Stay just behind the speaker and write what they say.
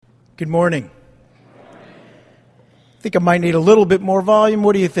Good morning. I think I might need a little bit more volume.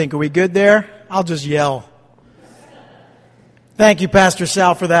 What do you think? Are we good there? I'll just yell. Thank you, Pastor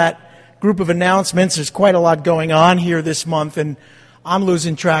Sal, for that group of announcements. There's quite a lot going on here this month, and I'm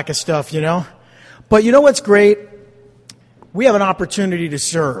losing track of stuff, you know. But you know what's great? We have an opportunity to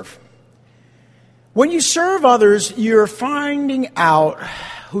serve. When you serve others, you're finding out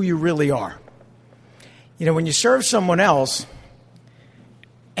who you really are. You know, when you serve someone else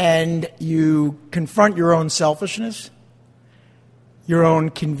and you confront your own selfishness, your own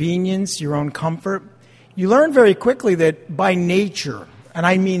convenience, your own comfort, you learn very quickly that by nature, and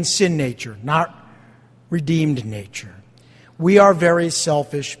I mean sin nature, not redeemed nature, we are very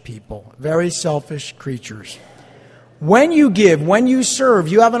selfish people, very selfish creatures. When you give, when you serve,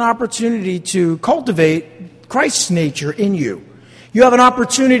 you have an opportunity to cultivate Christ's nature in you. You have an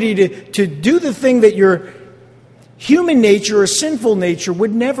opportunity to do the thing that your human nature or sinful nature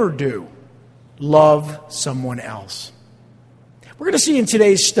would never do. Love someone else. We're going to see in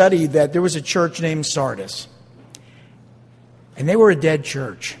today's study that there was a church named Sardis. And they were a dead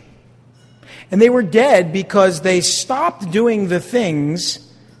church. And they were dead because they stopped doing the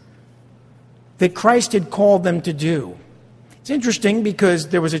things that Christ had called them to do. It's interesting because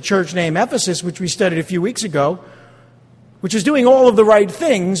there was a church named Ephesus, which we studied a few weeks ago, which was doing all of the right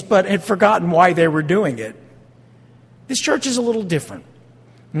things, but had forgotten why they were doing it. This church is a little different.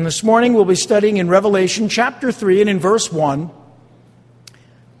 And this morning we'll be studying in Revelation chapter 3 and in verse 1,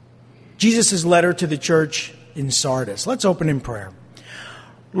 Jesus' letter to the church in Sardis. Let's open in prayer.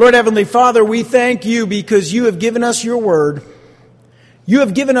 Lord Heavenly Father, we thank you because you have given us your word. You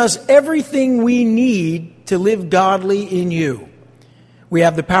have given us everything we need to live godly in you. We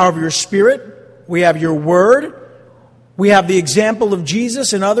have the power of your Spirit. We have your word. We have the example of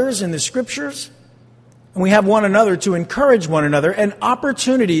Jesus and others in the Scriptures. And we have one another to encourage one another and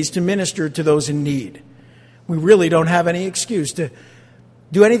opportunities to minister to those in need. We really don't have any excuse to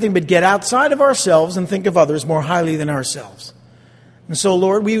do anything but get outside of ourselves and think of others more highly than ourselves. And so,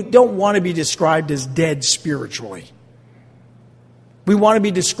 Lord, we don't want to be described as dead spiritually. We want to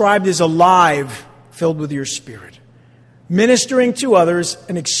be described as alive, filled with your Spirit, ministering to others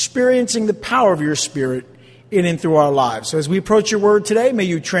and experiencing the power of your Spirit in and through our lives. So as we approach your word today, may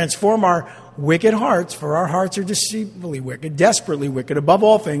you transform our wicked hearts, for our hearts are deceitfully wicked, desperately wicked, above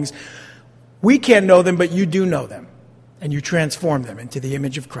all things. We can't know them, but you do know them, and you transform them into the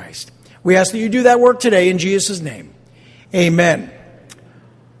image of Christ. We ask that you do that work today in Jesus' name. Amen.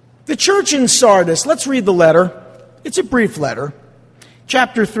 The church in Sardis, let's read the letter. It's a brief letter.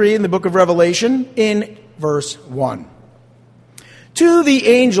 Chapter 3 in the book of Revelation in verse 1. To the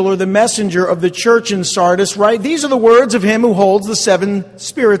angel or the messenger of the church in Sardis write, these are the words of him who holds the seven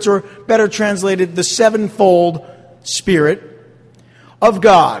spirits, or better translated, the sevenfold Spirit of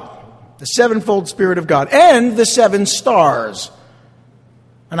God. The sevenfold Spirit of God. And the seven stars.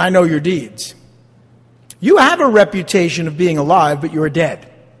 And I know your deeds. You have a reputation of being alive, but you are dead.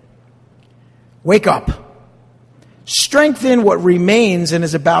 Wake up. Strengthen what remains and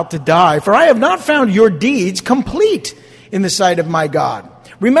is about to die, for I have not found your deeds complete in the sight of my God.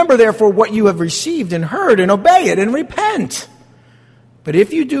 Remember, therefore, what you have received and heard, and obey it, and repent. But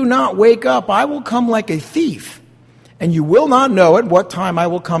if you do not wake up, I will come like a thief, and you will not know at what time I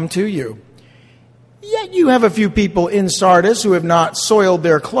will come to you. Yet you have a few people in Sardis who have not soiled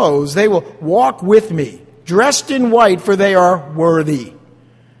their clothes. They will walk with me, dressed in white, for they are worthy.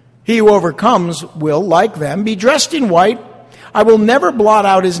 He who overcomes will, like them, be dressed in white. I will never blot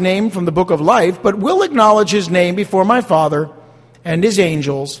out his name from the book of life, but will acknowledge his name before my Father and his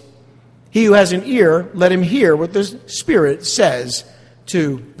angels. He who has an ear, let him hear what the Spirit says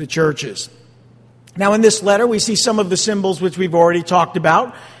to the churches. Now, in this letter, we see some of the symbols which we've already talked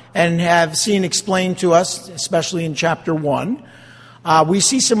about and have seen explained to us, especially in chapter 1. We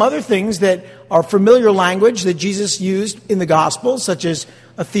see some other things that are familiar language that Jesus used in the Gospels, such as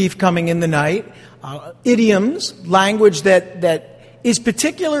a thief coming in the night, idioms, language that is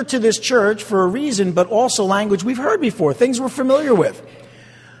particular to this church for a reason, but also language we've heard before, things we're familiar with.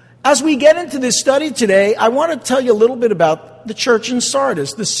 As we get into this study today, I want to tell you a little bit about the church in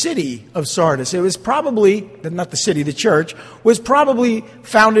Sardis, the city of Sardis. It was probably, not the city, the church, was probably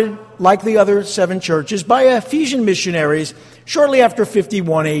founded, like the other seven churches, by Ephesian missionaries shortly after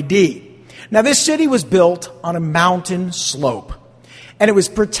 51 AD. Now, this city was built on a mountain slope, and it was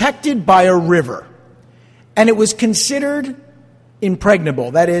protected by a river, and it was considered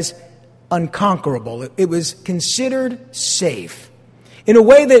impregnable, that is, unconquerable. It was considered safe in a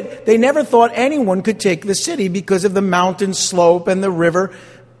way that they never thought anyone could take the city because of the mountain slope and the river.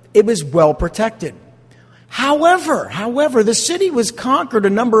 It was well protected. However, the city was conquered a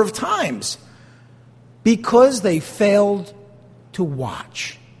number of times because they failed to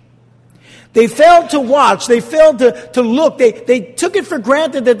watch. They failed to watch. They failed to look. They took it for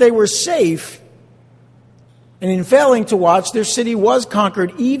granted that they were safe. And in failing to watch, their city was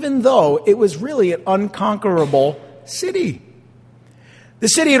conquered, even though it was really an unconquerable city. The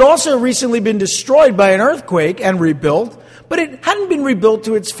city had also recently been destroyed by an earthquake and rebuilt, but it hadn't been rebuilt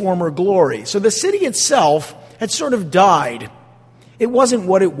to its former glory. So the city itself had sort of died. It wasn't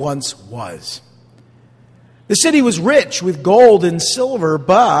what it once was. The city was rich with gold and silver,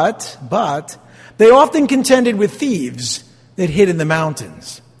 but they often contended with thieves that hid in the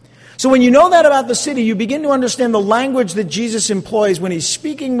mountains. So when you know that about the city, you begin to understand the language that Jesus employs when he's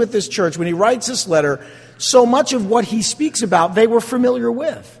speaking with this church, when he writes this letter. So much of what he speaks about, they were familiar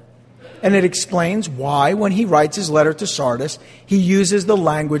with. And it explains why, when he writes his letter to Sardis, he uses the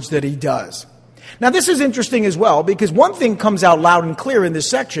language that he does. Now, this is interesting as well, because one thing comes out loud and clear in this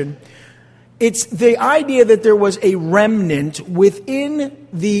section. It's the idea that there was a remnant within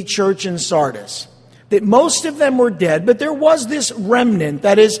the church in Sardis. That most of them were dead, but there was this remnant,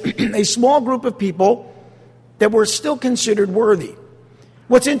 that is, a small group of people that were still considered worthy.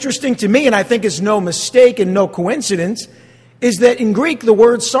 What's interesting to me, and I think is no mistake and no coincidence, is that in Greek the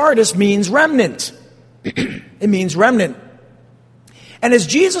word Sardis means remnant. It means remnant. And as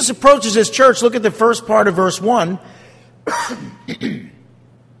Jesus approaches his church, look at the first part of verse 1.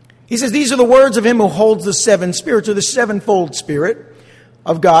 He says, these are the words of him who holds the seven spirits, or the sevenfold Spirit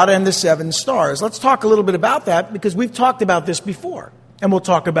of God and the seven stars. Let's talk a little bit about that, because we've talked about this before, and we'll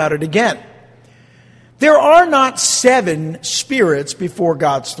talk about it again. There are not seven spirits before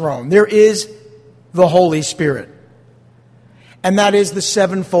God's throne. There is the Holy Spirit. And that is the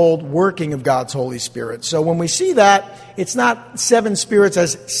sevenfold working of God's Holy Spirit. So when we see that, it's not seven spirits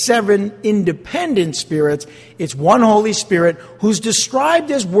as seven independent spirits. It's one Holy Spirit who's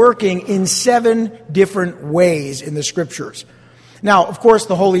described as working in seven different ways in the Scriptures. Now, of course,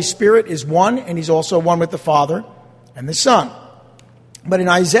 the Holy Spirit is one, and he's also one with the Father and the Son. But in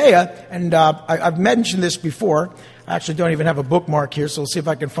Isaiah, and I've mentioned this before, I actually don't even have a bookmark here, so we'll see if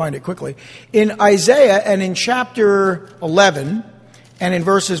I can find it quickly. In Isaiah and in chapter 11 and in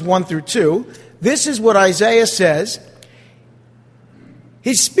verses 1 through 2, this is what Isaiah says.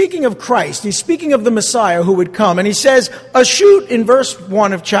 He's speaking of Christ. He's speaking of the Messiah who would come. And he says, a shoot, in verse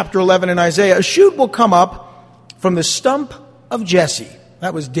 1 of chapter 11 in Isaiah, a shoot will come up from the stump of Jesse.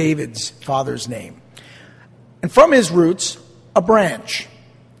 That was David's father's name. And from his roots, a branch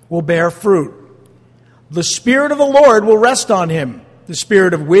will bear fruit. The Spirit of the Lord will rest on him, the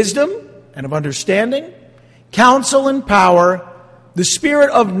Spirit of wisdom and of understanding, counsel and power, the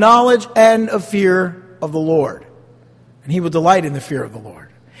Spirit of knowledge and of fear of the Lord. And he will delight in the fear of the Lord.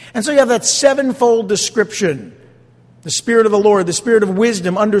 And so you have that sevenfold description. The Spirit of the Lord, the Spirit of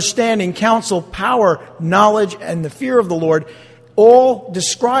wisdom, understanding, counsel, power, knowledge, and the fear of the Lord, all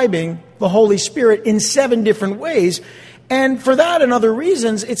describing the Holy Spirit in seven different ways. And for that and other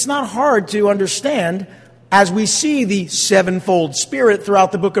reasons, it's not hard to understand, as we see the sevenfold Spirit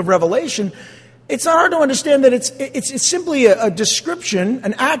throughout the book of Revelation, it's not hard to understand that it's simply a description,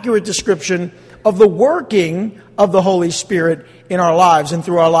 an accurate description of the working of the Holy Spirit in our lives and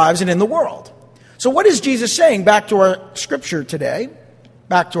through our lives and in the world. So what is Jesus saying? Back to our scripture today,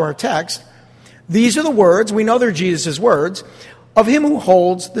 back to our text. These are the words, we know they're Jesus' words, of him who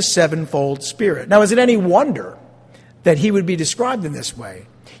holds the sevenfold Spirit. Now, is it any wonder that he would be described in this way?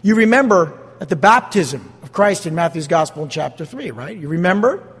 You remember at the baptism of Christ in Matthew's Gospel in chapter 3, right? You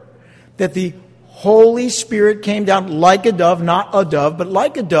remember that the Holy Spirit came down like a dove, not a dove, but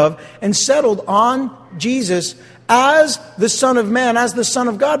like a dove, and settled on Jesus as the Son of Man, as the Son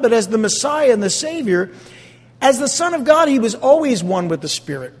of God, but as the Messiah and the Savior. As the Son of God, he was always one with the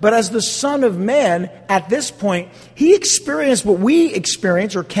Spirit. But as the Son of Man, at this point, he experienced what we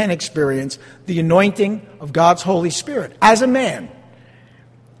experience or can experience, the anointing of God's Holy Spirit. As a man,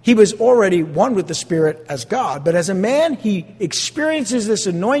 he was already one with the Spirit as God. But as a man, he experiences this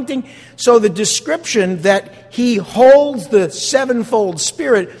anointing. So the description that he holds the sevenfold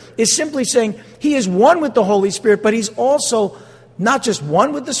Spirit is simply saying he is one with the Holy Spirit, but he's also not just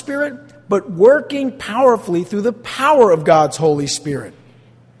one with the Spirit, but working powerfully through the power of God's Holy Spirit.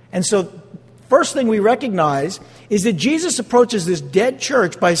 And so, first thing we recognize is that Jesus approaches this dead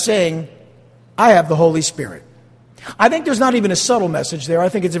church by saying, I have the Holy Spirit. I think there's not even a subtle message there. I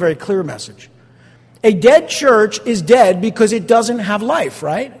think it's a very clear message. A dead church is dead because it doesn't have life,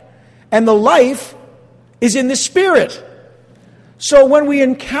 right? And the life is in the Spirit. So when we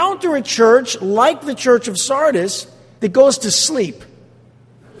encounter a church like the church of Sardis that goes to sleep,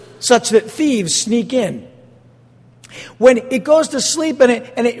 such that thieves sneak in When it goes to sleep and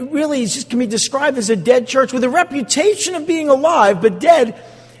it really just can be described as a dead church with a reputation of being alive but dead,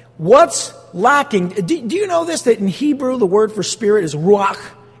 what's lacking? Do you know this, that in Hebrew the word for spirit is ruach?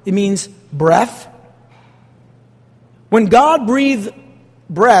 It means breath. When God breathed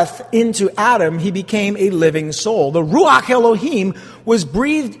breath into Adam, he became a living soul. The Ruach Elohim was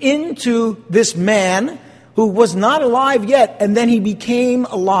breathed into this man who was not alive yet, and then he became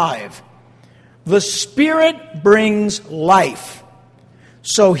alive. The Spirit brings life.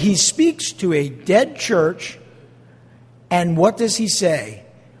 So he speaks to a dead church, and what does he say?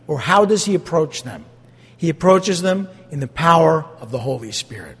 Or how does he approach them? He approaches them in the power of the Holy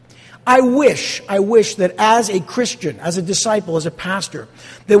Spirit. I wish that as a Christian, as a disciple, as a pastor,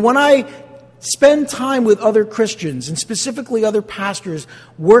 that when I spend time with other Christians, and specifically other pastors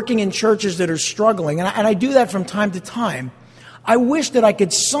working in churches that are struggling, and I do that from time to time, I wish that I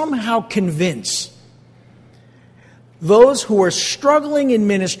could somehow convince those who are struggling in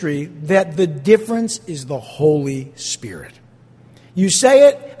ministry that the difference is the Holy Spirit. You say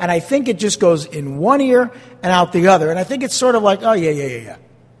it, and I think it just goes in one ear and out the other. And I think it's sort of like, oh, yeah.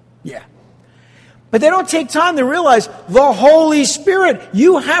 But they don't take time to realize the Holy Spirit,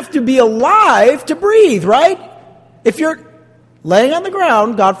 you have to be alive to breathe, right? If you're laying on the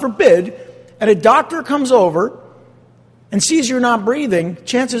ground, God forbid, and a doctor comes over and sees you're not breathing,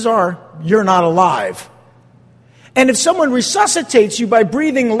 chances are you're not alive. And if someone resuscitates you by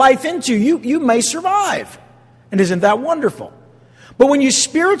breathing life into you, you may survive. And isn't that wonderful? But when you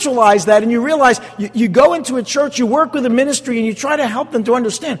spiritualize that and you realize you go into a church, you work with a ministry, and you try to help them to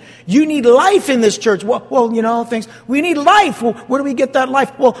understand, you need life in this church. Well, we need life. Well, where do we get that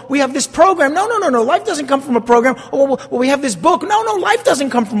life? Well, we have this program. No. Life doesn't come from a program. Well, we have this book. No, life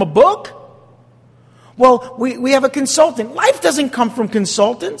doesn't come from a book. Well, we have a consultant. Life doesn't come from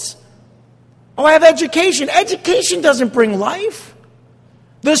consultants. Oh, I have education. Education doesn't bring life.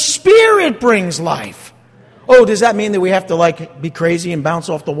 The Spirit brings life. Oh, does that mean that we have to be crazy and bounce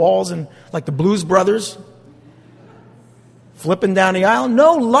off the walls and like the Blues Brothers flipping down the aisle?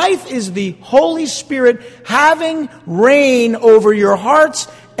 No, life is the Holy Spirit having reign over your hearts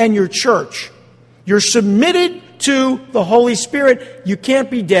and your church. You're submitted to the Holy Spirit. You can't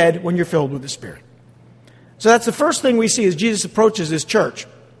be dead when you're filled with the Spirit. So that's the first thing we see as Jesus approaches this church.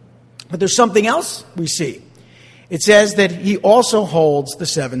 But there's something else we see. It says that he also holds the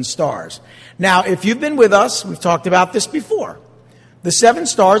 7 stars. Now, if you've been with us, we've talked about this before. The 7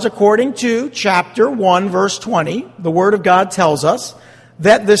 stars, according to chapter 1, verse 20, the Word of God tells us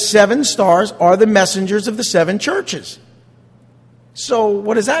that the 7 stars are the messengers of the 7 churches. So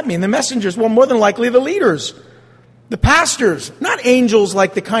what does that mean? The messengers, well, more than likely the leaders, the pastors, not angels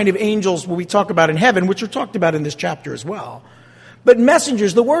like the kind of angels we talk about in heaven, which are talked about in this chapter as well. But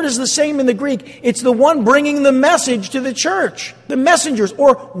messengers, the word is the same in the Greek. It's the one bringing the message to the church. The messengers,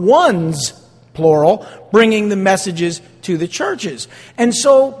 or ones, plural, bringing the messages to the churches. And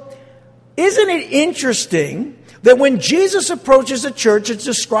so, isn't it interesting that when Jesus approaches a church it's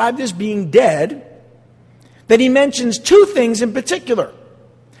described as being dead, that he mentions 2 things in particular: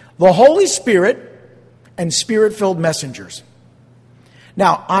 the Holy Spirit and Spirit-filled messengers.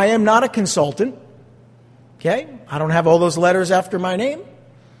 Now, I am not a consultant. Okay? I don't have all those letters after my name.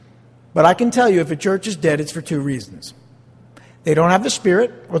 But I can tell you if a church is dead, it's for 2 reasons. They don't have the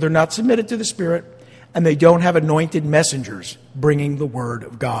Spirit, or they're not submitted to the Spirit, and they don't have anointed messengers bringing the Word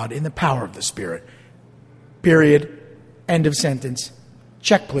of God in the power of the Spirit. Period. End of sentence.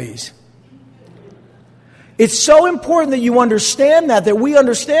 Check, please. It's so important that you understand that we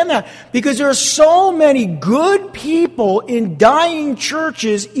understand that, because there are so many good people in dying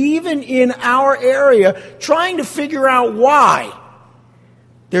churches, even in our area, trying to figure out why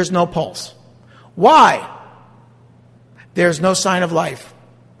there's no pulse. Why there's no sign of life.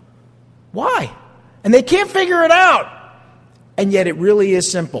 Why? And they can't figure it out. And yet it really is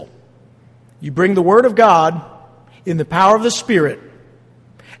simple. You bring the Word of God in the power of the Spirit,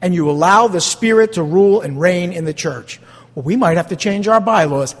 and you allow the Spirit to rule and reign in the church. Well, we might have to change our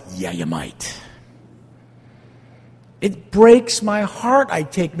bylaws. Yeah, you might. It breaks my heart. I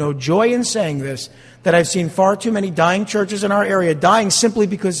take no joy in saying this, that I've seen far too many dying churches in our area dying simply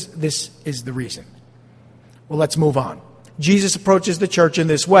because this is the reason. Well, let's move on. Jesus approaches the church in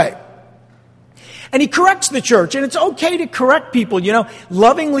this way. And he corrects the church. And it's okay to correct people,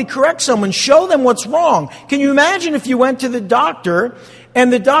 lovingly correct someone, show them what's wrong. Can you imagine if you went to the doctor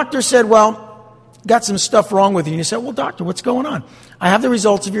and the doctor said, well, got some stuff wrong with you. And you said, well, doctor, what's going on? I have the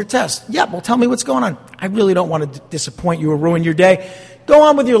results of your test. Yeah, well, tell me what's going on. I really don't want to disappoint you or ruin your day. Go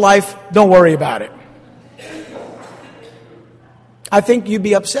on with your life. Don't worry about it. I think you'd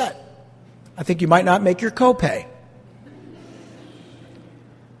be upset. I think you might not make your copay.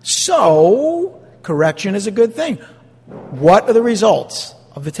 So, correction is a good thing. What are the results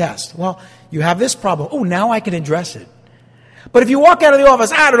of the test? Well, you have this problem. Oh, now I can address it. But if you walk out of the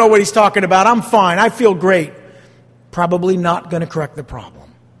office, I don't know what he's talking about, I'm fine, I feel great. Probably not going to correct the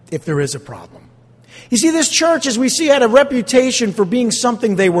problem, if there is a problem. You see, this church, as we see, had a reputation for being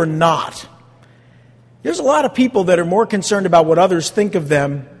something they were not. There's a lot of people that are more concerned about what others think of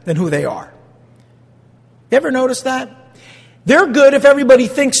them than who they are. You ever notice that? They're good if everybody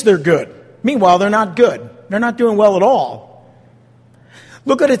thinks they're good. Meanwhile, they're not good. They're not doing well at all.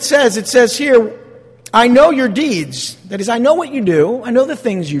 Look what it says. It says here, I know your deeds. That is, I know what you do. I know the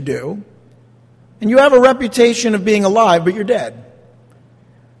things you do. And you have a reputation of being alive, but you're dead.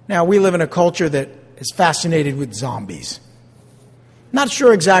 Now, we live in a culture that is fascinated with zombies. Not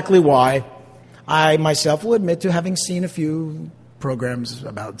sure exactly why. I myself will admit to having seen a few programs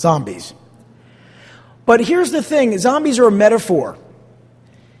about zombies. But here's the thing. Zombies are a metaphor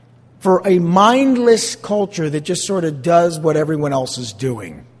for a mindless culture that just sort of does what everyone else is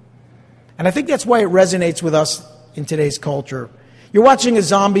doing. And I think that's why it resonates with us in today's culture. You're watching a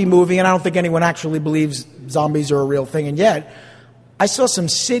zombie movie, and I don't think anyone actually believes zombies are a real thing. And yet, I saw some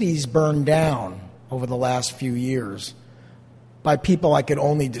cities burn down over the last few years by people I could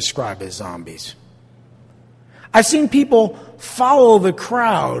only describe as zombies. I've seen people follow the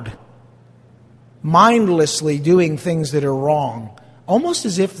crowd, mindlessly doing things that are wrong, almost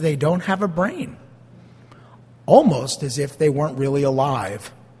as if they don't have a brain, almost as if they weren't really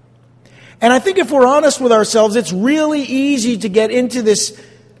alive. And I think if we're honest with ourselves, it's really easy to get into this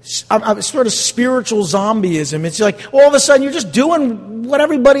sort of spiritual zombieism. It's like all of a sudden you're just doing what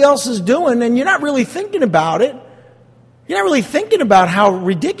everybody else is doing and you're not really thinking about it. You're not really thinking about how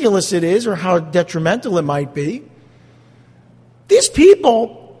ridiculous it is or how detrimental it might be. These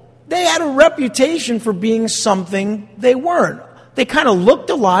people, they had a reputation for being something they weren't. They kind of looked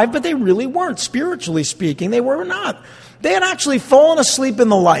alive, but they really weren't. Spiritually speaking, they were not. They had actually fallen asleep in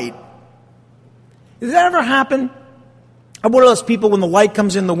the light. Does that ever happen? I'm one of those people when the light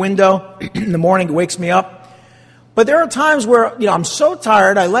comes in the window in the morning, it wakes me up. But there are times where, I'm so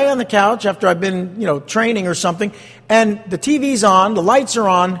tired, I lay on the couch after I've been, training or something, and the TV's on, the lights are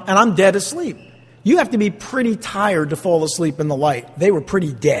on, and I'm dead asleep. You have to be pretty tired to fall asleep in the light. They were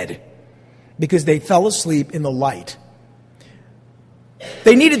pretty dead because they fell asleep in the light.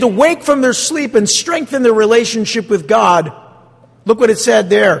 They needed to wake from their sleep and strengthen their relationship with God. Look what it said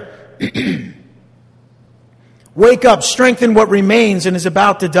there. Wake up, strengthen what remains and is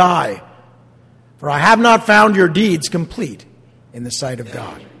about to die. For I have not found your deeds complete in the sight of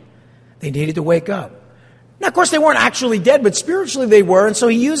God. They needed to wake up. Now, of course, they weren't actually dead, but spiritually they were. And so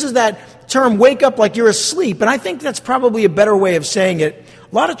he uses that term, wake up, like you're asleep. And I think that's probably a better way of saying it.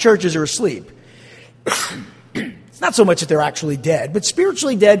 A lot of churches are asleep. It's not so much that they're actually dead, but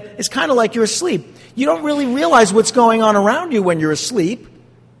spiritually dead is kind of like you're asleep. You don't really realize what's going on around you when you're asleep.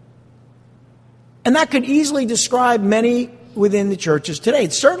 And that could easily describe many within the churches today.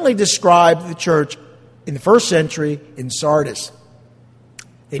 It certainly described the church in the first century in Sardis.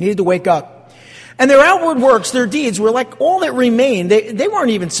 They needed to wake up. And their outward works, their deeds, were like all that remained. They weren't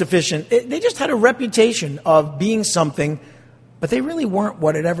even sufficient. They just had a reputation of being something, but they really weren't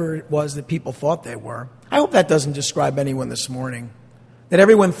whatever it was that people thought they were. I hope that doesn't describe anyone this morning. That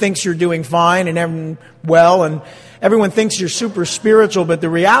everyone thinks you're doing fine and everyone thinks you're super spiritual, but the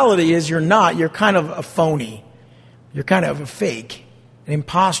reality is you're not. You're kind of a phony. You're kind of a fake, an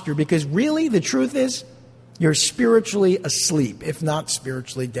imposter, because really the truth is you're spiritually asleep, if not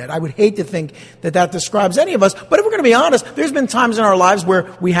spiritually dead. I would hate to think that describes any of us, but if we're going to be honest, there's been times in our lives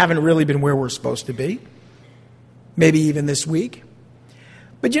where we haven't really been where we're supposed to be. Maybe even this week.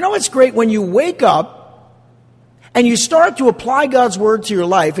 But it's great when you wake up and you start to apply God's word to your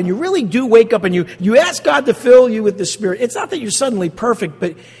life, and you really do wake up and you ask God to fill you with the Spirit. It's not that you're suddenly perfect,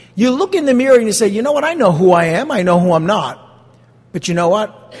 but you look in the mirror and you say, you know what, I know who I am, I know who I'm not. But you know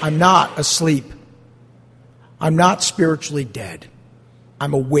what? I'm not asleep. I'm not spiritually dead.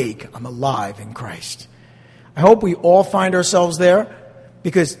 I'm awake. I'm alive in Christ. I hope we all find ourselves there,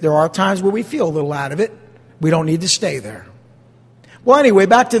 because there are times where we feel a little out of it. We don't need to stay there. Well, anyway,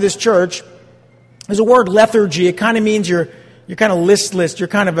 back to this church. There's a word, lethargy. It kind of means you're kind of listless. You're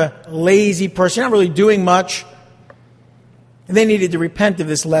kind of a lazy person. You're not really doing much. And they needed to repent of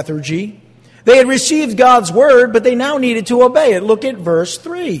this lethargy. They had received God's word, but they now needed to obey it. Look at verse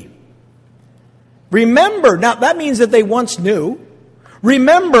 3. Remember, now that means that they once knew.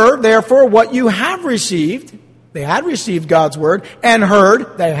 Remember, therefore, what you have received. They had received God's word and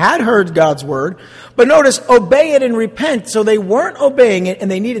heard. They had heard God's word. But notice, obey it and repent. So they weren't obeying it,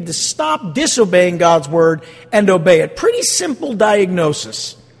 and they needed to stop disobeying God's word and obey it. Pretty simple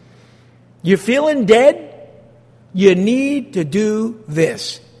diagnosis. You feeling dead? You need to do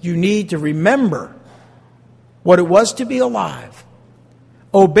this. You need to remember what it was to be alive.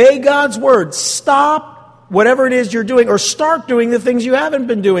 Obey God's word. Stop whatever it is you're doing, or start doing the things you haven't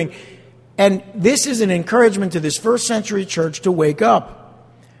been doing. And this is an encouragement to this first century church to wake up.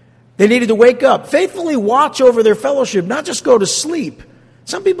 They needed to wake up. Faithfully watch over their fellowship, not just go to sleep.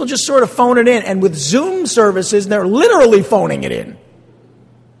 Some people just sort of phone it in. And with Zoom services, they're literally phoning it in.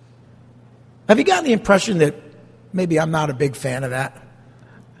 Have you gotten the impression that maybe I'm not a big fan of that?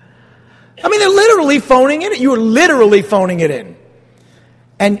 I mean, they're literally phoning it in. You're literally phoning it in.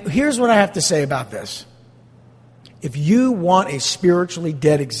 And here's what I have to say about this. If you want a spiritually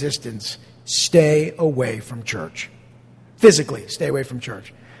dead existence, stay away from church. Physically, stay away from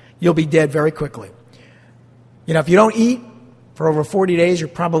church. You'll be dead very quickly. You know, if you don't eat for over 40 days, you're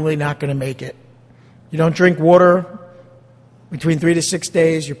probably not going to make it. You don't drink water between 3 to 6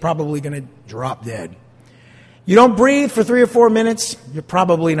 days, you're probably going to drop dead. You don't breathe for 3 or 4 minutes, you're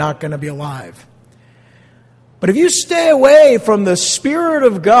probably not going to be alive. But if you stay away from the Spirit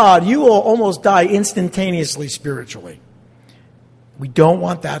of God, you will almost die instantaneously spiritually. We don't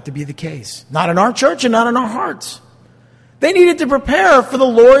want that to be the case. Not in our church and not in our hearts. They needed to prepare for the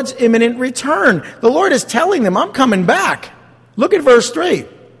Lord's imminent return. The Lord is telling them, I'm coming back. Look at verse 3.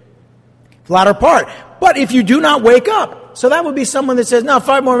 Latter part. But if you do not wake up. So that would be someone that says, no,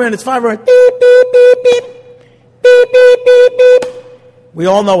 5 more minutes, 5 more minutes. Beep, beep, beep, beep. Beep, beep, beep, beep. We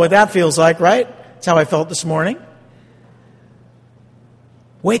all know what that feels like, right? That's how I felt this morning.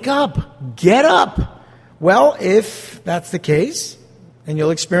 Wake up. Get up. Well, if that's the case, then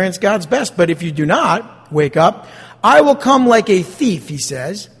you'll experience God's best. But if you do not wake up, I will come like a thief, he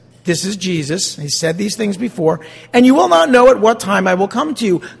says. This is Jesus. He said these things before. And you will not know at what time I will come to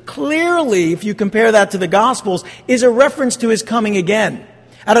you. Clearly, if you compare that to the Gospels, is a reference to his coming again.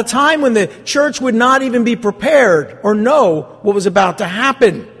 At a time when the church would not even be prepared or know what was about to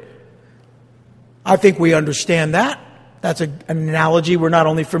happen. I think we understand that. That's an analogy we're not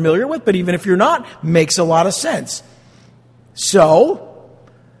only familiar with, but even if you're not, makes a lot of sense. So,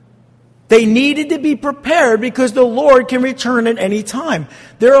 they needed to be prepared because the Lord can return at any time.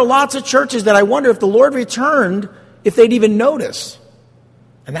 There are lots of churches that I wonder if the Lord returned, if they'd even notice.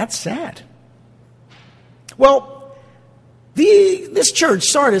 And that's sad. Well, this church,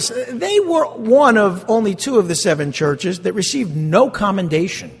 Sardis, they were one of only 2 of the 7 churches that received no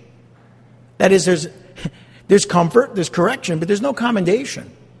commendation. That is, there's comfort, there's correction, but there's no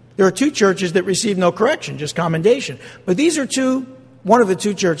commendation. There are 2 churches that received no correction, just commendation. But these are one of the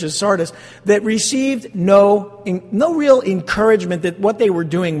 2 churches, Sardis, that received no real encouragement that what they were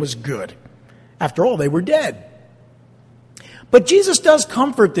doing was good. After all, they were dead. But Jesus does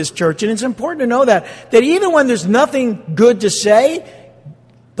comfort this church, and it's important to know that even when there's nothing good to say,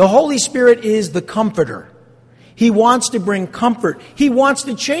 the Holy Spirit is the comforter. He wants to bring comfort. He wants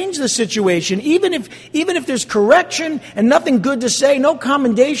to change the situation. Even if there's correction and nothing good to say, no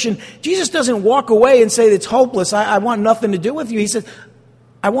commendation, Jesus doesn't walk away and say it's hopeless. I want nothing to do with you. He says,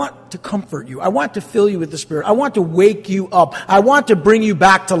 I want to comfort you. I want to fill you with the Spirit. I want to wake you up. I want to bring you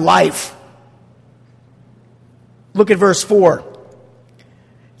back to life. Look at verse 4.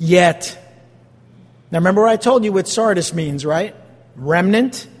 Yet. Now remember what I told you what Sardis means, right?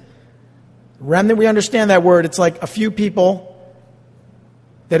 Remnant. Remnant, we understand that word. It's like a few people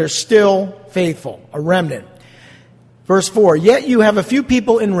that are still faithful. A remnant. Verse 4. Yet you have a few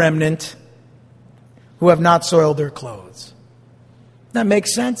people in remnant who have not soiled their clothes. That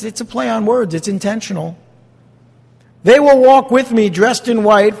makes sense. It's a play on words. It's intentional. They will walk with me dressed in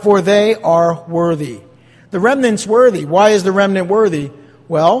white, for they are worthy. The remnant's worthy. Why is the remnant worthy?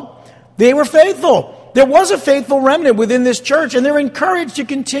 Well, they were faithful. There was a faithful remnant within this church, and they're encouraged to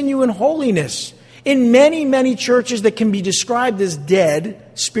continue in holiness. In many, many churches that can be described as dead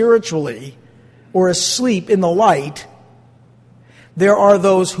spiritually or asleep in the light, there are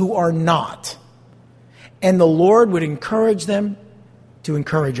those who are not. And the Lord would encourage them to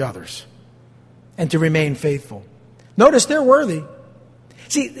encourage others and to remain faithful. Notice they're worthy.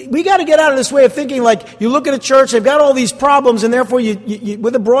 See, we got to get out of this way of thinking like you look at a church, they've got all these problems, and therefore you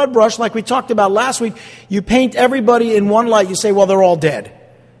with a broad brush, like we talked about last week, you paint everybody in one light. You say, well, they're all dead.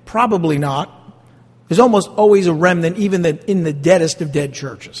 Probably not. There's almost always a remnant, even in the deadest of dead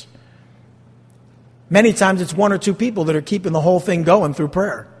churches. Many times it's 1 or 2 people that are keeping the whole thing going through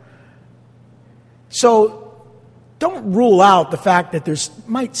prayer. So don't rule out the fact that there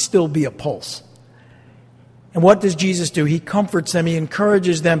might still be a pulse. And what does Jesus do? He comforts them. He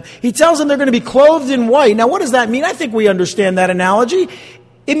encourages them. He tells them they're going to be clothed in white. Now, what does that mean? I think we understand that analogy.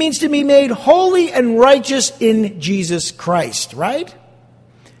 It means to be made holy and righteous in Jesus Christ, right?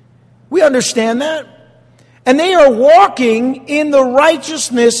 We understand that. And they are walking in the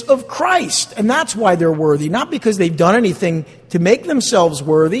righteousness of Christ. And that's why they're worthy. Not because they've done anything to make themselves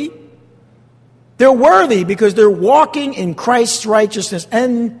worthy. They're worthy because they're walking in Christ's righteousness.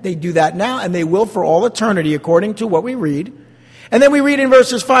 And they do that now, and they will for all eternity, according to what we read. And then we read in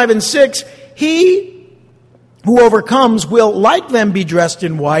verses 5 and 6, he who overcomes will, like them, be dressed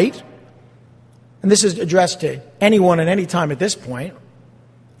in white. And this is addressed to anyone at any time at this point,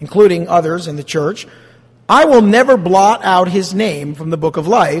 including others in the church. I will never blot out his name from the book of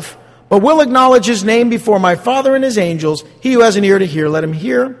life, but will acknowledge his name before my Father and his angels. He who has an ear to hear, let him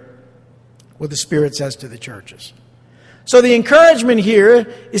hear what the Spirit says to the churches. So the encouragement here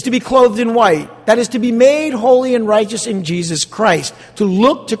is to be clothed in white. That is to be made holy and righteous in Jesus Christ. To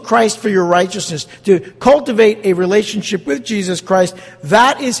look to Christ for your righteousness. To cultivate a relationship with Jesus Christ.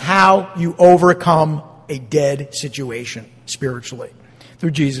 That is how you overcome a dead situation spiritually.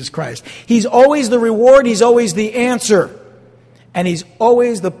 Through Jesus Christ. He's always the reward. He's always the answer. And he's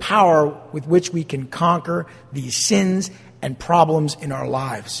always the power with which we can conquer these sins and problems in our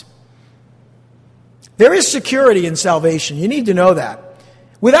lives. There is security in salvation. You need to know that.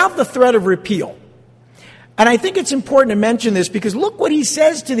 Without the threat of repeal. And I think it's important to mention this because look what he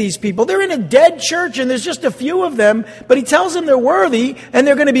says to these people. They're in a dead church and there's just a few of them, but he tells them they're worthy and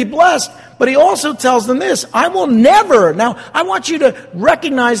they're going to be blessed. But he also tells them this, I will never. Now, I want you to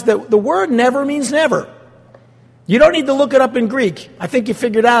recognize that the word never means never. You don't need to look it up in Greek. I think you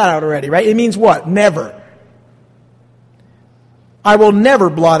figured that out already, right? It means what? Never. I will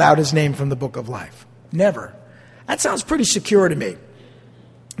never blot out his name from the book of life. Never. That sounds pretty secure to me.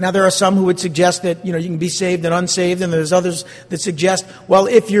 Now, there are some who would suggest that, you can be saved and unsaved, and there's others that suggest, well,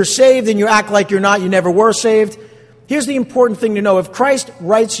 if you're saved and you act like you're not, you never were saved. Here's the important thing to know. If Christ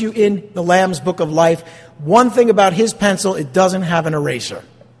writes you in the Lamb's book of life, one thing about his pencil, it doesn't have an eraser.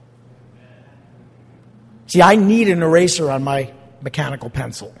 See, I need an eraser on my mechanical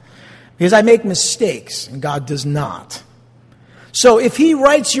pencil because I make mistakes, and God does not. So if he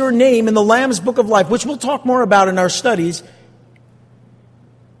writes your name in the Lamb's book of life, which we'll talk more about in our studies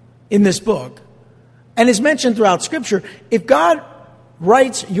in this book, and is mentioned throughout Scripture, if God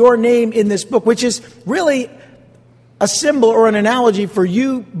writes your name in this book, which is really a symbol or an analogy for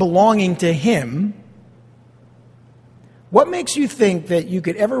you belonging to him, what makes you think that you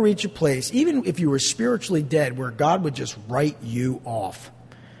could ever reach a place, even if you were spiritually dead, where God would just write you off?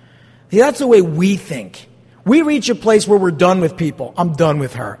 See, that's the way we think. We reach a place where we're done with people. I'm done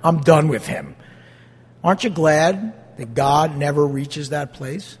with her. I'm done with him. Aren't you glad that God never reaches that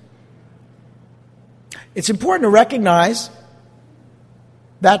place? It's important to recognize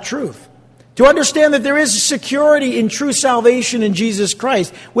that truth. To understand that there is security in true salvation in Jesus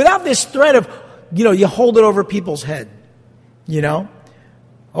Christ. Without this threat of, you hold it over people's head.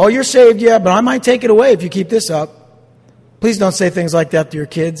 Oh, you're saved, yeah, but I might take it away if you keep this up. Please don't say things like that to your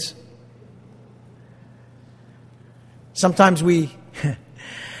kids. Sometimes we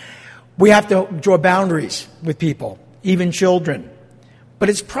have to draw boundaries with people, even children. But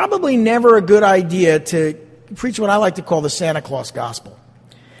it's probably never a good idea to preach what I like to call the Santa Claus gospel,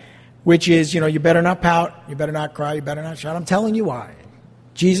 which is, you better not pout, you better not cry, you better not shout. I'm telling you why.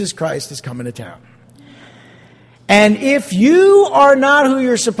 Jesus Christ is coming to town. And if you are not who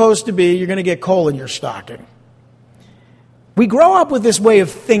you're supposed to be, you're going to get coal in your stocking. We grow up with this way of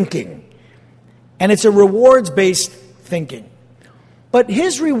thinking, and it's a rewards-based thinking. But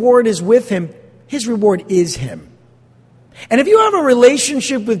his reward is with him. His reward is him. And if you have a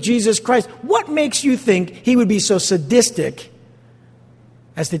relationship with Jesus Christ, what makes you think he would be so sadistic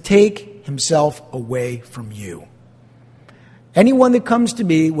as to take himself away from you? Anyone that comes to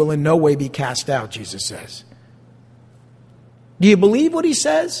me will in no way be cast out, Jesus says. Do you believe what he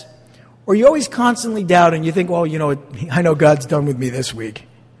says? Or you always constantly doubt and you think, well, I know God's done with me this week.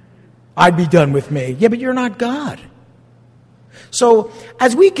 I'd be done with me. Yeah, but you're not God. So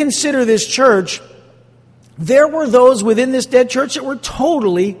as we consider this church, there were those within this dead church that were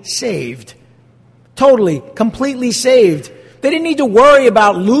totally saved. Totally, completely saved. They didn't need to worry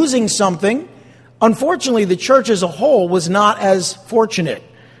about losing something. Unfortunately, the church as a whole was not as fortunate.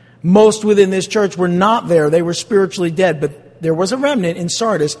 Most within this church were not there. They were spiritually dead. But there was a remnant in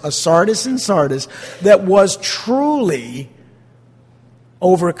Sardis, a Sardis in Sardis, that was truly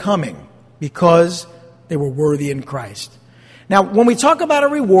overcoming because they were worthy in Christ. Now, when we talk about a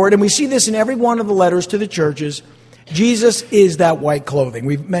reward, and we see this in every one of the letters to the churches, Jesus is that white clothing.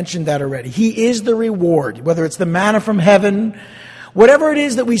 We've mentioned that already. He is the reward, whether it's the manna from heaven, whatever it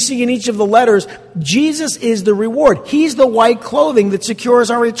is that we see in each of the letters, Jesus is the reward. He's the white clothing that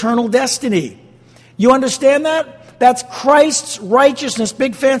secures our eternal destiny. You understand that? That's Christ's righteousness,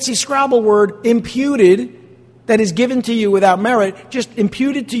 big fancy Scrabble word, imputed, that is given to you without merit, just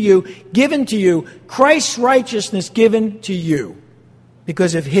imputed to you, given to you. Christ's righteousness given to you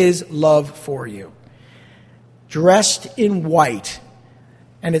because of his love for you. Dressed in white.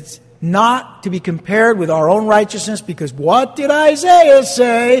 And it's not to be compared with our own righteousness, because what did Isaiah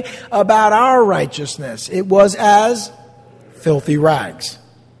say about our righteousness? It was as filthy rags.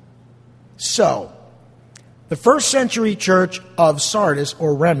 So, the first century church of Sardis,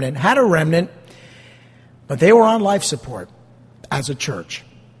 or remnant, had a remnant, but they were on life support as a church.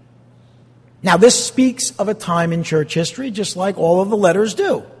 Now, this speaks of a time in church history, just like all of the letters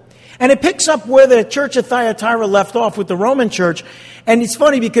do. And it picks up where the church of Thyatira left off with the Roman church. And it's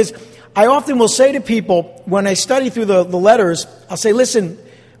funny because I often will say to people, when I study through the letters, I'll say, listen,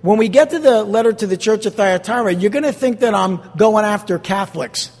 when we get to the letter to the church of Thyatira, you're going to think that I'm going after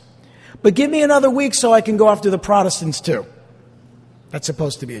Catholics. But give me another week so I can go after the Protestants too. That's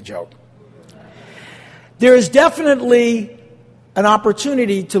supposed to be a joke. There is definitely an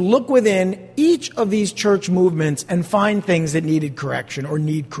opportunity to look within each of these church movements and find things that needed correction or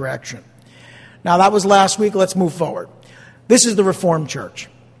need correction. Now, that was last week. Let's move forward. This is the Reformed Church.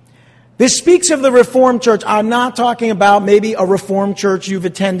 This speaks of the Reformed Church. I'm not talking about maybe a Reformed church you've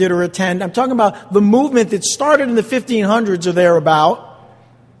attended or attend. I'm talking about the movement that started in the 1500s or thereabout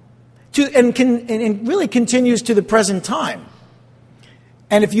and really continues to the present time.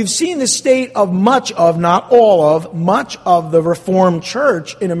 And if you've seen the state of much of, not all of, much of the Reformed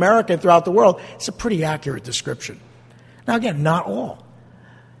Church in America and throughout the world, it's a pretty accurate description. Now again, not all.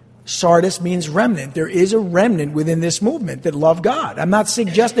 Sardis means remnant. There is a remnant within this movement that love God. I'm not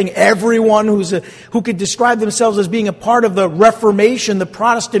suggesting everyone who could describe themselves as being a part of the Reformation, the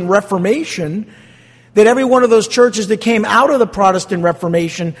Protestant Reformation, that every one of those churches that came out of the Protestant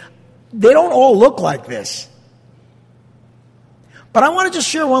Reformation, they don't all look like this. But I want to just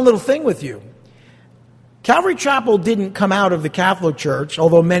share one little thing with you. Calvary Chapel didn't come out of the Catholic Church,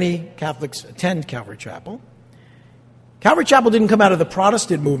 although many Catholics attend Calvary Chapel. Calvary Chapel didn't come out of the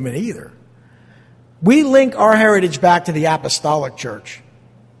Protestant movement either. We link our heritage back to the Apostolic Church,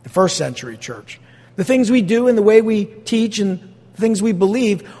 the first century church. The things we do and the way we teach and the things we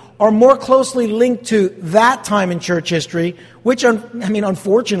believe are more closely linked to that time in church history, which,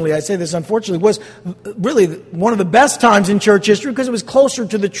 unfortunately, I say this unfortunately, was really one of the best times in church history because it was closer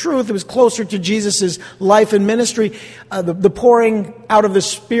to the truth. It was closer to Jesus' life and ministry, the pouring out of the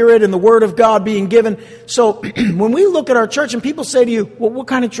Spirit and the Word of God being given. So when we look at our church and people say to you, well, what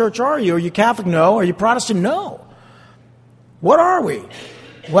kind of church are you? Are you Catholic? No. Are you Protestant? No. What are we?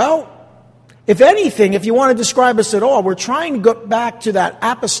 Well, if anything, if you want to describe us at all, we're trying to go back to that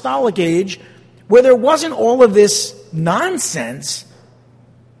apostolic age where there wasn't all of this nonsense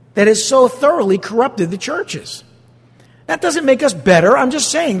that has so thoroughly corrupted the churches. That doesn't make us better. I'm just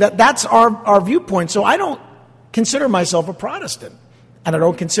saying that that's our viewpoint. So I don't consider myself a Protestant, and I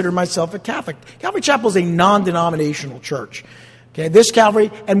don't consider myself a Catholic. Calvary Chapel is a non-denominational church. Okay, this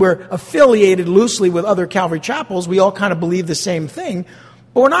Calvary, and we're affiliated loosely with other Calvary Chapels. We all kind of believe the same thing.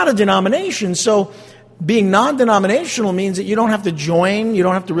 But we're not a denomination, so being non-denominational means that you don't have to join, you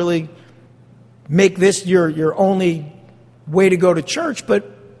don't have to really make this your only way to go to church,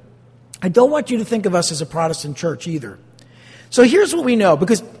 but I don't want you to think of us as a Protestant church either. So here's what we know,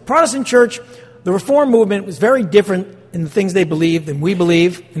 because Protestant church, the Reformed movement was very different in the things they believed than we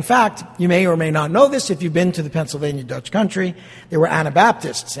believe. In fact, you may or may not know this if you've been to the Pennsylvania Dutch country, there were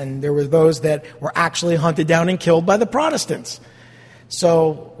Anabaptists, and there were those that were actually hunted down and killed by the Protestants.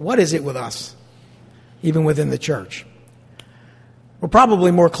 So what is it with us, even within the church? We're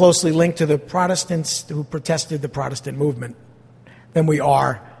probably more closely linked to the Protestants who protested the Protestant movement than we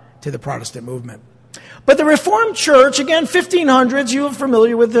are to the Protestant movement. But the Reformed Church, again, 1500s, you are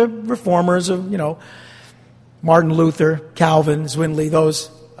familiar with the reformers of, Martin Luther, Calvin, Zwingli,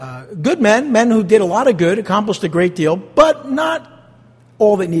 those good men who did a lot of good, accomplished a great deal, but not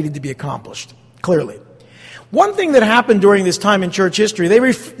all that needed to be accomplished, clearly. One thing that happened during this time in church history, they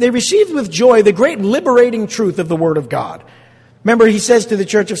received with joy the great liberating truth of the Word of God. Remember, he says to the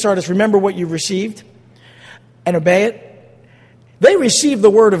church of Sardis, remember what you received and obey it. They received the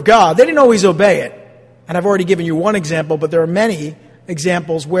Word of God. They didn't always obey it. And I've already given you one example, but there are many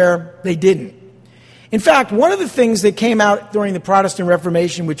examples where they didn't. In fact, one of the things that came out during the Protestant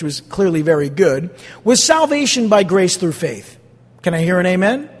Reformation, which was clearly very good, was salvation by grace through faith. Can I hear an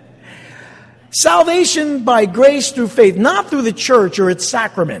amen? Salvation by grace through faith, not through the church or its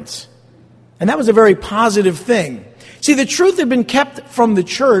sacraments. And that was a very positive thing. See, the truth had been kept from the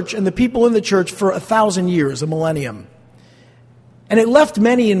church and the people in the church for 1,000 years, a millennium. And it left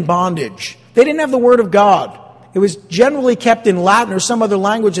many in bondage. They didn't have the Word of God. It was generally kept in Latin or some other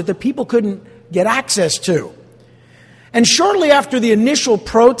language that the people couldn't get access to. And shortly after the initial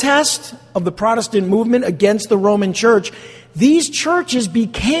protest of the Protestant movement against the Roman Church, these churches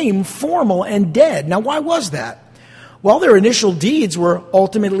became formal and dead. Now, why was that? Well, their initial deeds were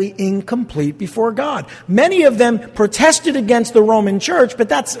ultimately incomplete before God. Many of them protested against the Roman Church, but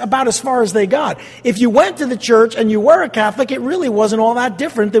that's about as far as they got. If you went to the church and you were a Catholic, it really wasn't all that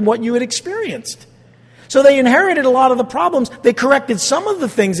different than what you had experienced. So they inherited a lot of the problems. They corrected some of the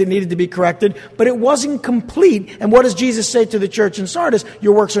things that needed to be corrected, but it wasn't complete. And what does Jesus say to the church in Sardis?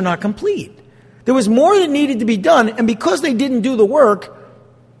 Your works are not complete. There was more that needed to be done, and because they didn't do the work,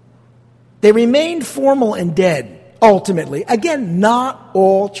 they remained formal and dead. Ultimately, again, not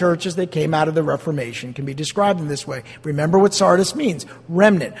all churches that came out of the Reformation can be described in this way. Remember what Sardis means,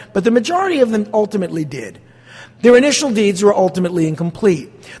 remnant. But the majority of them ultimately did. Their initial deeds were ultimately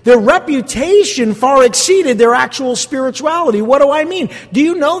incomplete. Their reputation far exceeded their actual spirituality. What do I mean? Do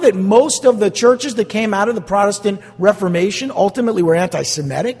you know that most of the churches that came out of the Protestant Reformation ultimately were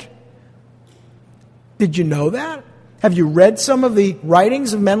anti-Semitic? Did you know that? Have you read some of the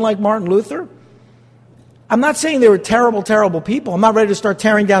writings of men like Martin Luther? I'm not saying they were terrible, terrible people. I'm not ready to start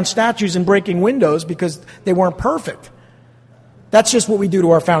tearing down statues and breaking windows because they weren't perfect. That's just what we do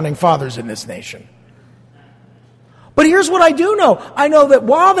to our founding fathers in this nation. But here's what I do know. I know that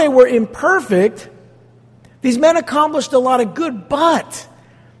while they were imperfect, these men accomplished a lot of good, but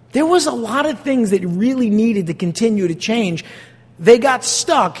there was a lot of things that really needed to continue to change. They got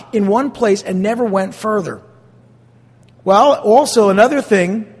stuck in one place and never went further. Well, also another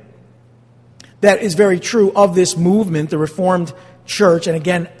thing that is very true of this movement, the Reformed Church, and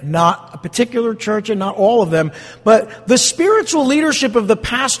again, not a particular church and not all of them, but the spiritual leadership of the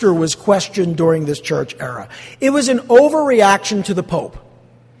pastor was questioned during this church era. It was an overreaction to the Pope.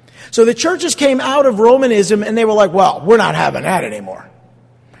 So the churches came out of Romanism and they were like, well, we're not having that anymore.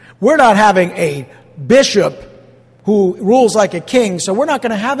 We're not having a bishop who rules like a king, so we're not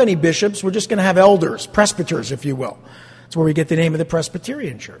going to have any bishops. We're just going to have elders, presbyters, if you will. That's where we get the name of the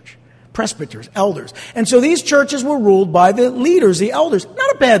Presbyterian Church. Presbyters, elders. And so these churches were ruled by the leaders, the elders.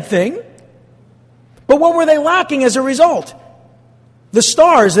 Not a bad thing. But what were they lacking as a result? The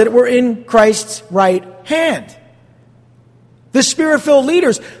stars that were in Christ's right hand. The Spirit-filled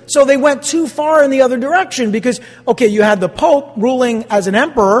leaders. So they went too far in the other direction because, okay, you had the Pope ruling as an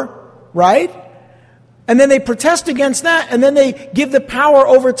emperor, right? And then they protest against that, and then they give the power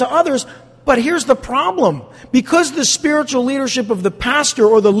over to others. But here's the problem. Because the spiritual leadership of the pastor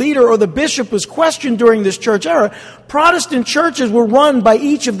or the leader or the bishop was questioned during this church era, Protestant churches were run by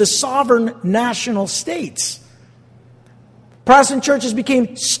each of the sovereign national states. Protestant churches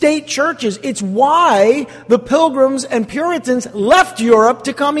became state churches. It's why the Pilgrims and Puritans left Europe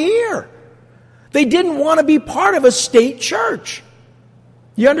to come here. They didn't want to be part of a state church.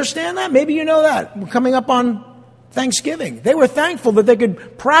 You understand that? Maybe you know that. We're coming up on Thanksgiving. They were thankful that they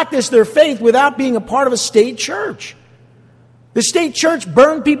could practice their faith without being a part of a state church. The state church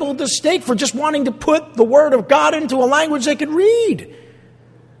burned people at the stake for just wanting to put the Word of God into a language they could read.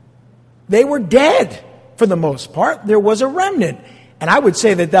 They were dead for the most part. There was a remnant. And I would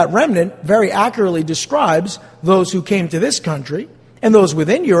say that that remnant very accurately describes those who came to this country and those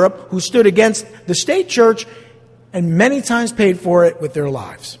within Europe who stood against the state church and many times paid for it with their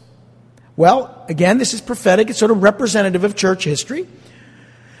lives. Well, again, this is prophetic. It's sort of representative of church history.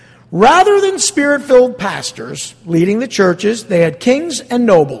 Rather than Spirit-filled pastors leading the churches, they had kings and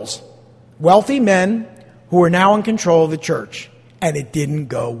nobles, wealthy men who were now in control of the church. And it didn't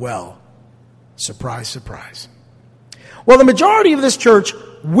go well. Surprise, surprise. Well, the majority of this church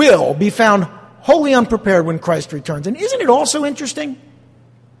will be found wholly unprepared when Christ returns. And isn't it also interesting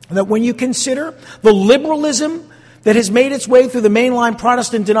that when you consider the liberalism that has made its way through the mainline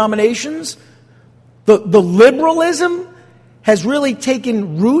Protestant denominations, the liberalism has really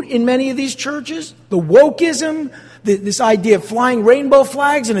taken root in many of these churches. The wokeism, this idea of flying rainbow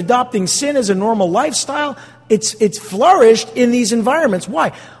flags and adopting sin as a normal lifestyle, it's flourished in these environments.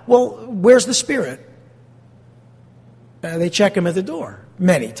 Why? Well, where's the Spirit? They check him at the door.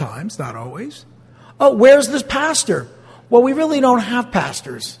 Many times, not always. Oh, where's the pastor? Well, we really don't have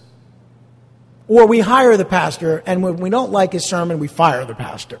pastors. Or we hire the pastor, and when we don't like his sermon, we fire the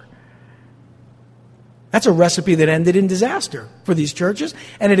pastor. That's a recipe that ended in disaster for these churches,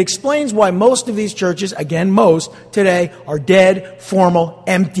 and it explains why most of these churches, again most, today are dead, formal,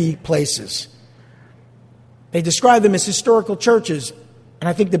 empty places. They describe them as historical churches, and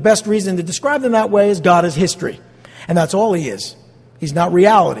I think the best reason to describe them that way is God is history. And that's all he is. He's not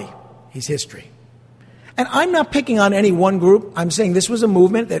reality. He's history. And I'm not picking on any one group. I'm saying this was a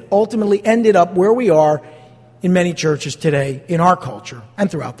movement that ultimately ended up where we are in many churches today in our culture and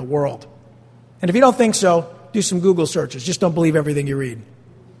throughout the world. And if you don't think so, do some Google searches. Just don't believe everything you read.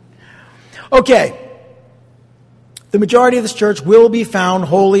 Okay. The majority of this church will be found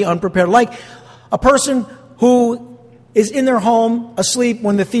wholly unprepared. Like a person who is in their home asleep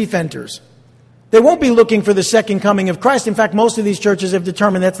when the thief enters. They won't be looking for the second coming of Christ. In fact, most of these churches have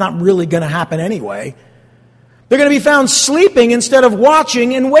determined that's not really going to happen anyway. They're going to be found sleeping instead of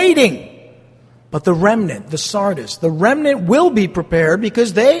watching and waiting. But the remnant, the Sardis, the remnant will be prepared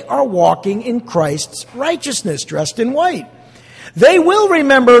because they are walking in Christ's righteousness, dressed in white. They will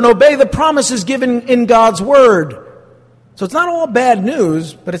remember and obey the promises given in God's word. So it's not all bad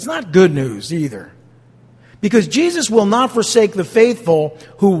news, but it's not good news either. Because Jesus will not forsake the faithful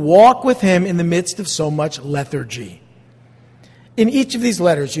who walk with him in the midst of so much lethargy. In each of these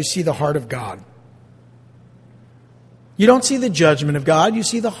letters, you see the heart of God. You don't see the judgment of God, you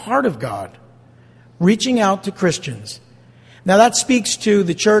see the heart of God reaching out to Christians. Now that speaks to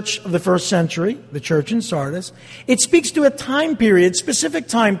the church of the first century, the church in Sardis. It speaks to a time period, specific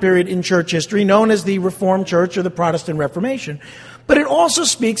time period in church history known as the Reformed Church or the Protestant Reformation. But it also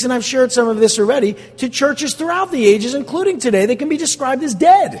speaks, and I've shared some of this already, to churches throughout the ages, including today, that can be described as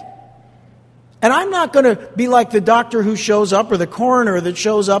dead. And I'm not going to be like the doctor who shows up or the coroner that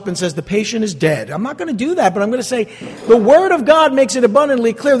shows up and says the patient is dead. I'm not going to do that, but I'm going to say the Word of God makes it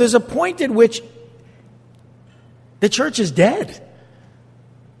abundantly clear. There's a point at which the church is dead.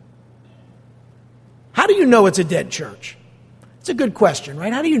 How do you know it's a dead church? It's a good question,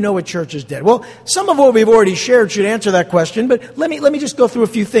 right? How do you know a church is dead? Well, some of what we've already shared should answer that question, but let me just go through a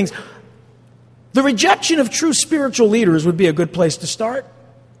few things. The rejection of true spiritual leaders would be a good place to start.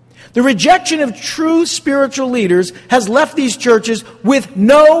 The rejection of true spiritual leaders has left these churches with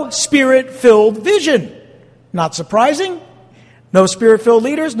no Spirit-filled vision. Not surprising. No Spirit-filled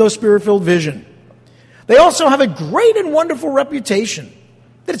leaders, no Spirit-filled vision. They also have a great and wonderful reputation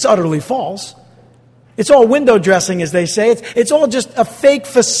that it's utterly false. It's all window dressing, as they say. It's all just a fake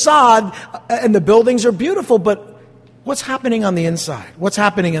facade, and the buildings are beautiful, but what's happening on the inside? What's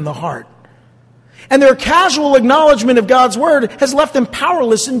happening in the heart? And their casual acknowledgement of God's Word has left them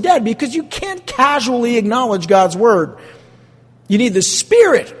powerless and dead, because you can't casually acknowledge God's Word. You need the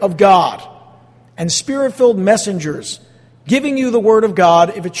Spirit of God and Spirit-filled messengers giving you the Word of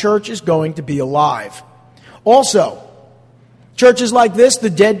God if a church is going to be alive. Also, churches like this, the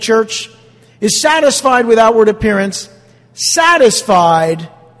dead church, is satisfied with outward appearance. Satisfied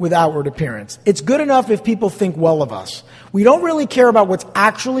with outward appearance. It's good enough if people think well of us. We don't really care about what's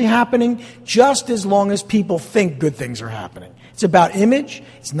actually happening, just as long as people think good things are happening. It's about image.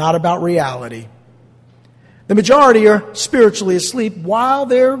 It's not about reality. The majority are spiritually asleep while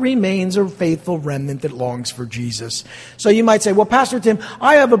there remains a faithful remnant that longs for Jesus. So you might say, well, Pastor Tim,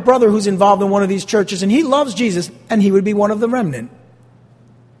 I have a brother who's involved in one of these churches and he loves Jesus, and he would be one of the remnant.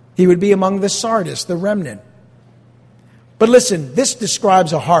 He would be among the Sardis, the remnant. But listen, this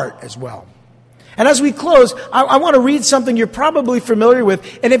describes a heart as well. And as we close, I want to read something you're probably familiar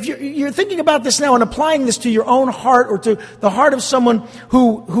with. And if you're thinking about this now and applying this to your own heart or to the heart of someone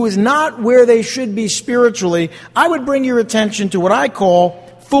who is not where they should be spiritually, I would bring your attention to what I call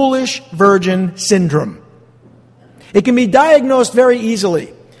foolish virgin syndrome. It can be diagnosed very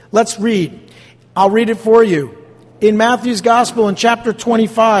easily. Let's read. I'll read it for you. In Matthew's Gospel in chapter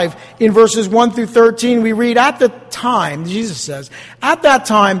 25, in verses 1 through 13, we read, at the time, Jesus says, at that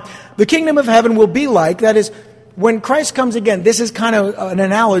time, the kingdom of heaven will be like, that is, when Christ comes again, this is kind of an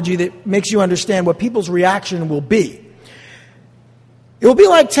analogy that makes you understand what people's reaction will be. It will be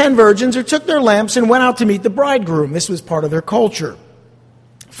like 10 virgins who took their lamps and went out to meet the bridegroom. This was part of their culture.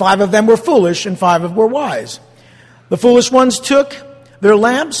 5 of them were foolish and 5 were wise. The foolish ones took their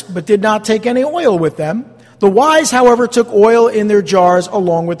lamps, but did not take any oil with them. The wise, however, took oil in their jars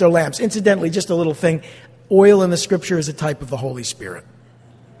along with their lamps. Incidentally, just a little thing, oil in the Scripture is a type of the Holy Spirit.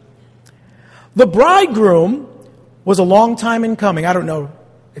 The bridegroom was a long time in coming. I don't know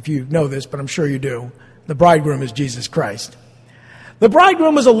if you know this, but I'm sure you do. The bridegroom is Jesus Christ. The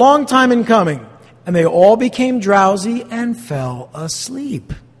bridegroom was a long time in coming, and they all became drowsy and fell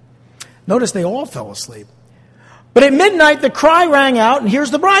asleep. Notice they all fell asleep. But at midnight, the cry rang out, and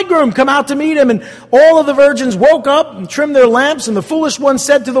here's the bridegroom, come out to meet him. And all of the virgins woke up and trimmed their lamps, and the foolish one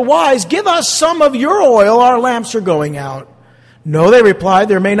said to the wise, give us some of your oil, our lamps are going out. No, they replied,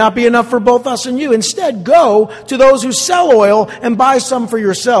 there may not be enough for both us and you. Instead, go to those who sell oil and buy some for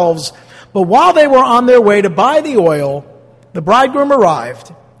yourselves. But while they were on their way to buy the oil, the bridegroom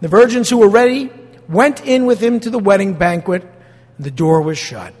arrived. The virgins who were ready went in with him to the wedding banquet, and the door was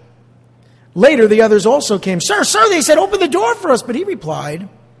shut. Later, the others also came. Sir, they said, open the door for us. But he replied,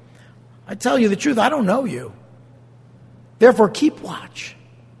 I tell you the truth, I don't know you. Therefore, keep watch.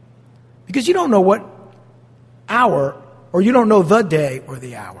 Because you don't know what hour, or you don't know the day or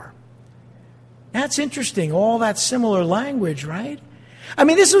the hour. That's interesting, all that similar language, right? I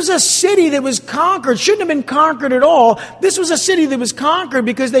mean, this was a city that was conquered. Shouldn't have been conquered at all. This was a city that was conquered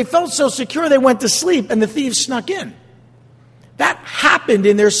because they felt so secure they went to sleep and the thieves snuck in. That happened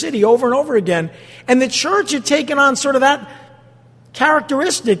in their city over and over again. And the church had taken on sort of that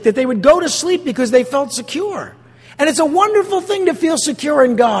characteristic that they would go to sleep because they felt secure. And it's a wonderful thing to feel secure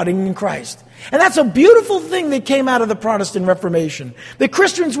in God and in Christ. And that's a beautiful thing that came out of the Protestant Reformation. The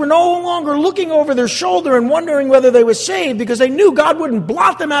Christians were no longer looking over their shoulder and wondering whether they were saved because they knew God wouldn't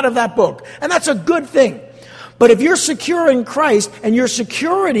blot them out of that book. And that's a good thing. But if you're secure in Christ and your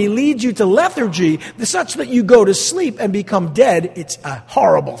security leads you to lethargy, such that you go to sleep and become dead, it's a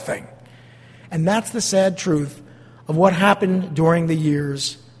horrible thing. And that's the sad truth of what happened during the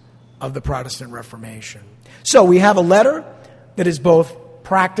years of the Protestant Reformation. So we have a letter that is both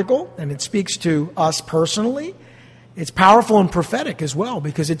practical, and it speaks to us personally. It's powerful and prophetic as well,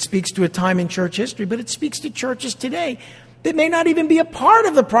 because it speaks to a time in church history, but it speaks to churches today that may not even be a part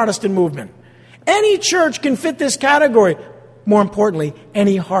of the Protestant movement. Any church can fit this category. More importantly,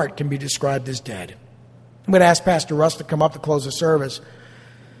 any heart can be described as dead. I'm going to ask Pastor Russ to come up to close the service.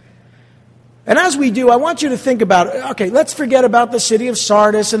 And as we do, I want you to think about, okay, let's forget about the city of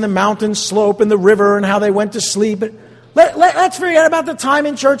Sardis and the mountain slope and the river and how they went to sleep. Let's forget about the time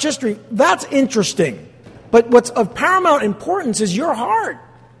in church history. That's interesting. But what's of paramount importance is your heart.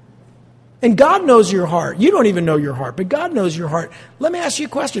 And God knows your heart. You don't even know your heart, but God knows your heart. Let me ask you a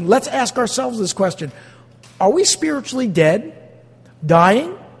question. Let's ask ourselves this question. Are we spiritually dead?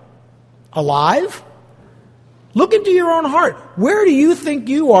 Dying? Alive? Look into your own heart. Where do you think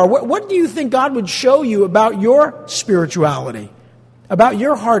you are? What do you think God would show you about your spirituality? About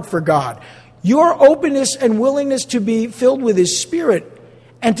your heart for God? Your openness and willingness to be filled with His Spirit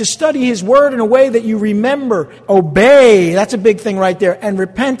and to study His Word in a way that you remember, obey, that's a big thing right there, and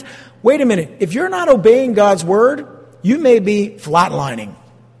repent. Wait a minute, if you're not obeying God's Word, you may be flatlining.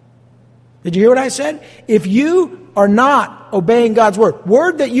 Did you hear what I said? If you are not obeying God's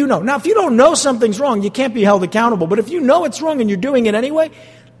word that you know. Now, if you don't know something's wrong, you can't be held accountable. But if you know it's wrong and you're doing it anyway,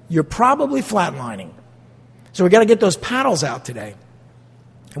 you're probably flatlining. So we got to get those paddles out today.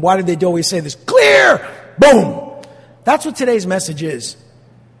 And why did they always say this? Clear! Boom! That's what today's message is.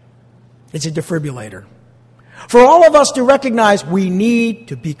 It's a defibrillator. For all of us to recognize we need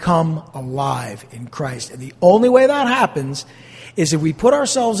to become alive in Christ. And the only way that happens is if we put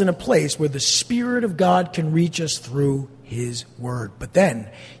ourselves in a place where the Spirit of God can reach us through His Word. But then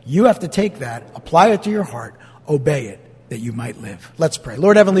you have to take that, apply it to your heart, obey it, that you might live. Let's pray.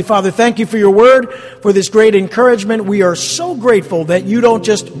 Lord Heavenly Father, thank you for your Word, for this great encouragement. We are so grateful that you don't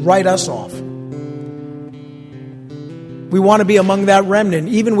just write us off. We want to be among that remnant,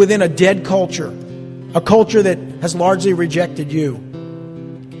 even within a dead culture, a culture that has largely rejected you.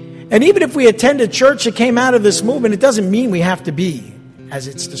 And even if we attend a church that came out of this movement, it doesn't mean we have to be as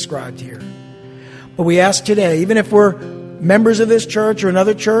it's described here. But we ask today, even if we're members of this church or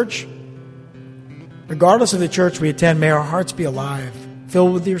another church, regardless of the church we attend, may our hearts be alive,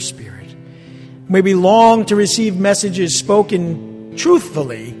 filled with your Spirit. May we long to receive messages spoken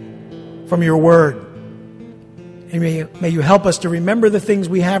truthfully from your Word. And may you help us to remember the things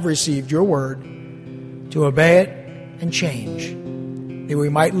we have received, your Word, to obey it and change. That we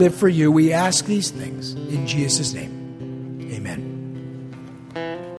might live for you. We ask these things in Jesus' name. Amen.